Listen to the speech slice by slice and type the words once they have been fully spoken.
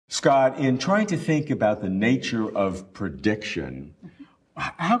Scott, in trying to think about the nature of prediction,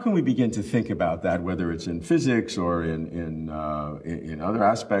 how can we begin to think about that, whether it's in physics or in other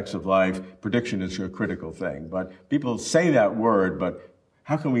aspects of life? Prediction is a critical thing, but people say that word, but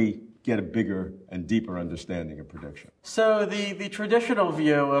how can we get a bigger and deeper understanding of prediction? So the traditional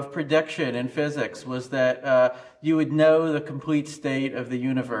view of prediction in physics was that you would know the complete state of the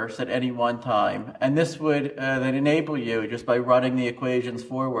universe at any one time, and this would then enable you, just by running the equations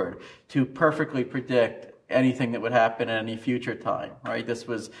forward, to perfectly predict anything that would happen at any future time, right? This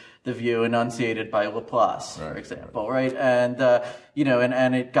was the view enunciated by Laplace, for example, right? And,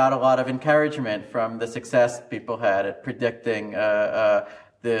 and it got a lot of encouragement from the success people had at predicting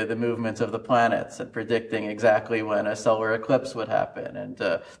the movements of the planets, and predicting exactly when a solar eclipse would happen,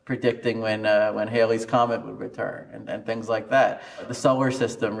 and predicting when Halley's Comet would return, and things like that. The solar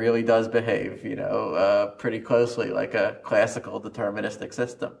system really does behave, pretty closely like a classical deterministic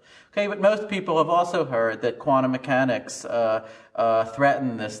system. Okay, but most people have also heard that quantum mechanics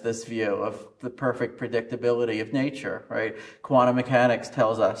threaten this view of the perfect predictability of nature, right? Quantum mechanics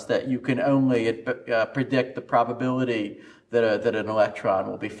tells us that you can only predict the probability that an electron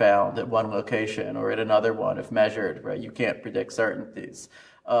will be found at one location or at another one if measured, right? You can't predict certainties.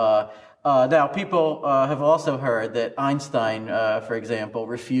 Now, people have also heard that Einstein, for example,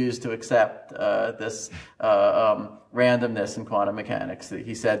 refused to accept this randomness in quantum mechanics.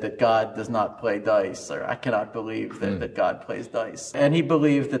 He said that God does not play dice, or I cannot believe that God plays dice. And he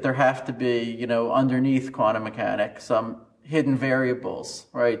believed that there have to be, underneath quantum mechanics, some hidden variables,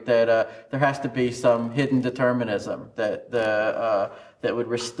 right? That there has to be some hidden determinism that would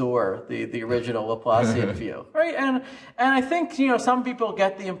restore the original Laplacian view, right? And I think some people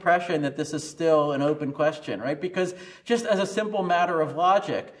get the impression that this is still an open question, right? Because just as a simple matter of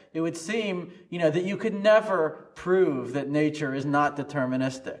logic, it would seem that you could never prove that nature is not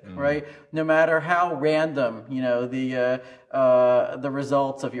deterministic, right? No matter how random the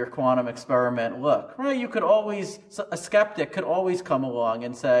results of your quantum experiment look, right? You could always, a skeptic could always come along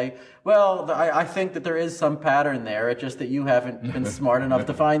and say, well, I think that there is some pattern there. It's just that you haven't been smart enough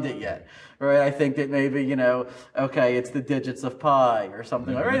to find it yet, right? I think that maybe, okay, it's the digits of pi or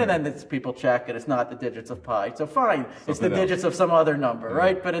something, right? And then people check and it's not the digits of pi. So fine, it's the digits of some other number,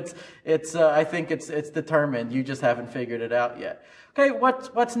 right? But I think it's determined. You just haven't figured it out yet. Okay,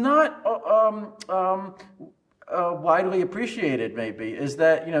 what's not widely appreciated maybe is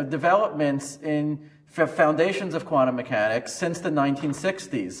that developments in foundations of quantum mechanics since the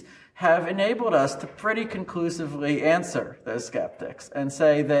 1960s have enabled us to pretty conclusively answer those skeptics and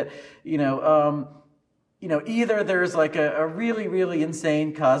say that either there's like a really, really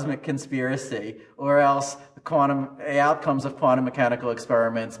insane cosmic conspiracy, or else the outcomes of quantum mechanical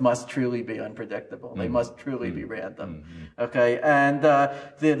experiments must truly be unpredictable. They must truly be random. Okay, and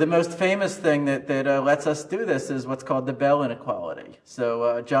the most famous thing that lets us do this is what's called the Bell inequality.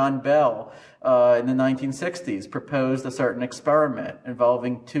 So John Bell in the 1960s proposed a certain experiment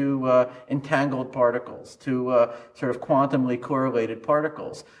involving two entangled particles, two sort of quantumly correlated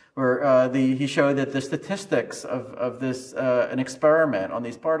particles, where he showed that the statistics of this an experiment on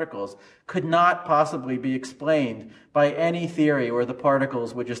these particles could not possibly be explained by any theory where the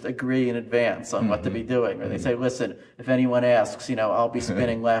particles would just agree in advance on what to be doing. Or they say, listen, if anyone asks, I'll be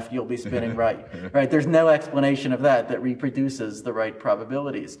spinning left, you'll be spinning right. Right? There's no explanation of that reproduces the right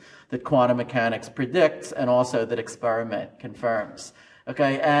probabilities that quantum mechanics predicts and also that experiment confirms.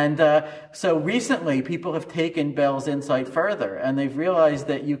 Okay, and so recently people have taken Bell's insight further, and they've realized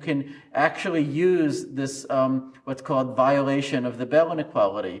that you can actually use this what's called violation of the Bell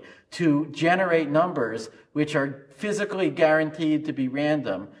inequality to generate numbers which are physically guaranteed to be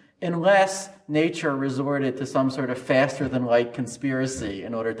random unless nature resorted to some sort of faster-than-light conspiracy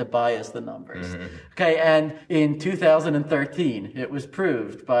in order to bias the numbers. Okay, and in 2013, it was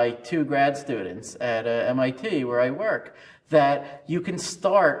proved by two grad students at MIT, where I work, that you can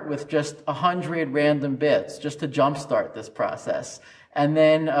start with just 100 random bits just to jumpstart this process. And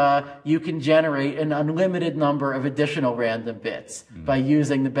then you can generate an unlimited number of additional random bits by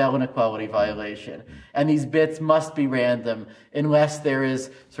using the Bell inequality violation. And these bits must be random unless there is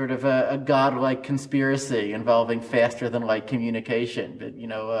sort of a godlike conspiracy involving faster-than-light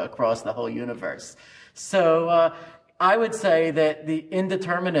communication, across the whole universe. So I would say that the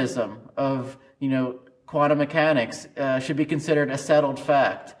indeterminism of, quantum mechanics should be considered a settled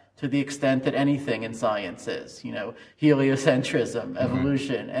fact to the extent that anything in science is, heliocentrism,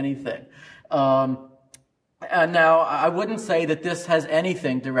 evolution, anything. And now, I wouldn't say that this has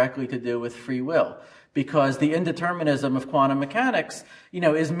anything directly to do with free will, because the indeterminism of quantum mechanics,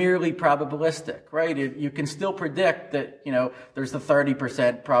 is merely probabilistic, right? You can still predict that, there's the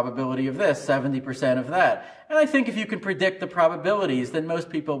 30% probability of this, 70% of that. And I think if you can predict the probabilities, then most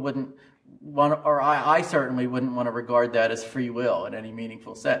people wouldn't want, or I certainly wouldn't want to regard that as free will in any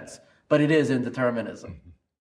meaningful sense. But it is indeterminism.